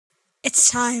It's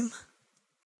time.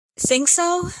 Think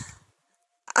so?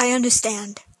 I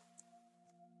understand.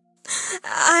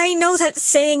 I know that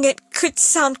saying it could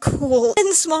sound cool in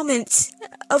this moment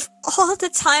of all the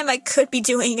time I could be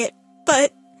doing it,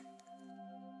 but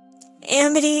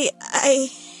Amity, I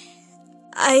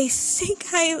think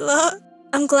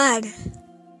I'm glad.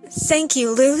 Thank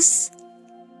you, Luz,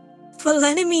 for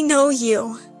letting me know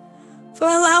you, for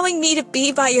allowing me to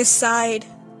be by your side,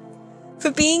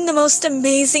 for being the most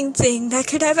amazing thing that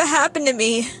could ever happen to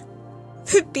me,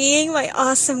 for being my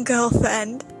awesome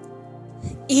girlfriend.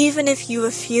 Even if you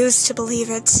refuse to believe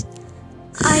it,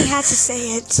 I had to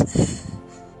say it.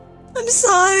 I'm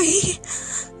sorry.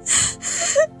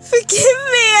 Forgive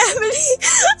me, Amity.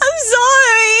 I'm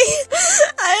sorry.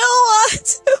 I don't want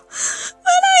to,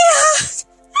 but I have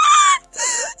to.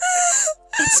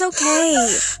 It's okay.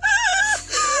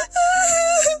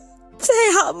 Te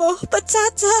amo,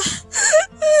 patata.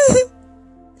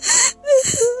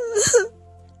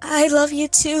 I love you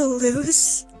too,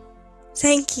 Luz.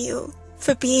 Thank you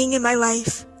for being in my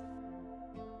life.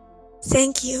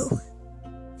 Thank you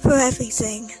for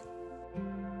everything.